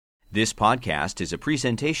This podcast is a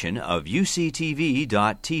presentation of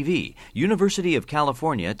UCTV.tv, University of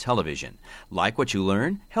California Television. Like what you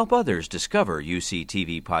learn? Help others discover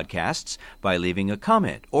UCTV podcasts by leaving a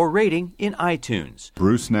comment or rating in iTunes.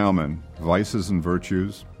 Bruce Nauman, Vices and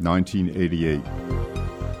Virtues, 1988.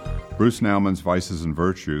 Bruce Nauman's Vices and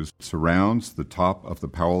Virtues surrounds the top of the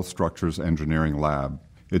Powell Structures Engineering Lab.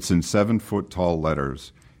 It's in 7-foot-tall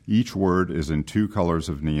letters. Each word is in 2 colors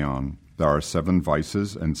of neon. There are 7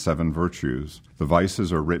 vices and 7 virtues. The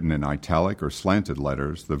vices are written in italic or slanted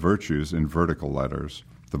letters, the virtues in vertical letters.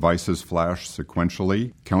 The vices flash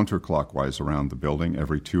sequentially, counterclockwise around the building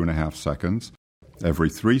every 2.5 seconds.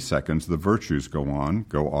 Every 3 seconds, the virtues go on,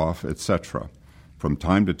 go off, etc. From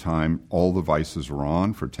time to time, all the vices are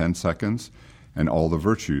on for 10 seconds, and all the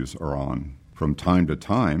virtues are on. From time to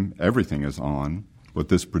time, everything is on. What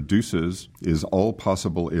this produces is all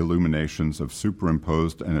possible illuminations of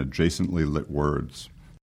superimposed and adjacently lit words.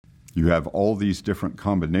 You have all these different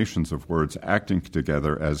combinations of words acting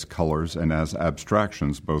together as colors and as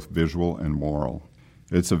abstractions, both visual and moral.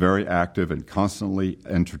 It's a very active and constantly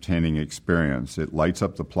entertaining experience. It lights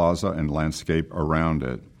up the plaza and landscape around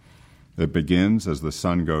it. It begins as the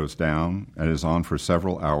sun goes down and is on for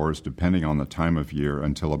several hours, depending on the time of year,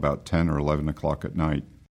 until about 10 or 11 o'clock at night.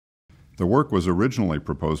 The work was originally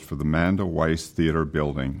proposed for the Manda Weiss Theater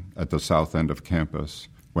building at the south end of campus.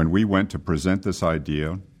 When we went to present this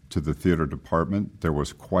idea to the theater department, there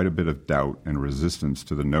was quite a bit of doubt and resistance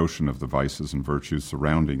to the notion of the vices and virtues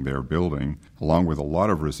surrounding their building, along with a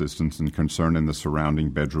lot of resistance and concern in the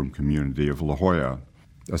surrounding bedroom community of La Jolla.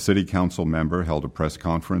 A city council member held a press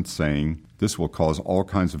conference saying, "This will cause all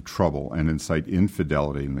kinds of trouble and incite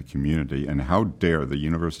infidelity in the community, and how dare the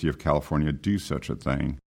University of California do such a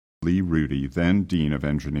thing?" Lee Rudy, then Dean of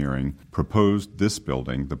Engineering, proposed this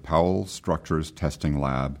building, the Powell Structures Testing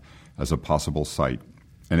Lab, as a possible site,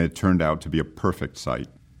 and it turned out to be a perfect site.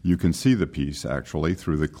 You can see the piece, actually,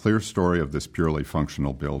 through the clear story of this purely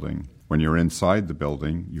functional building. When you're inside the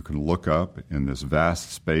building, you can look up in this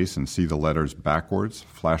vast space and see the letters backwards,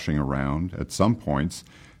 flashing around. At some points,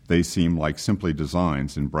 they seem like simply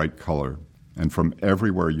designs in bright color. And from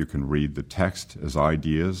everywhere you can read the text as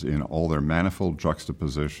ideas in all their manifold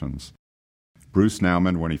juxtapositions. Bruce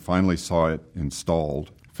Nauman, when he finally saw it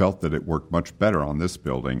installed, felt that it worked much better on this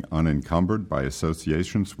building, unencumbered by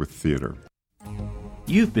associations with theater.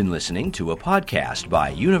 You've been listening to a podcast by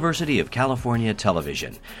University of California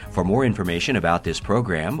Television. For more information about this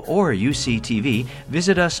program or UCTV,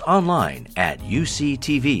 visit us online at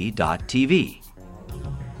uctv.tv.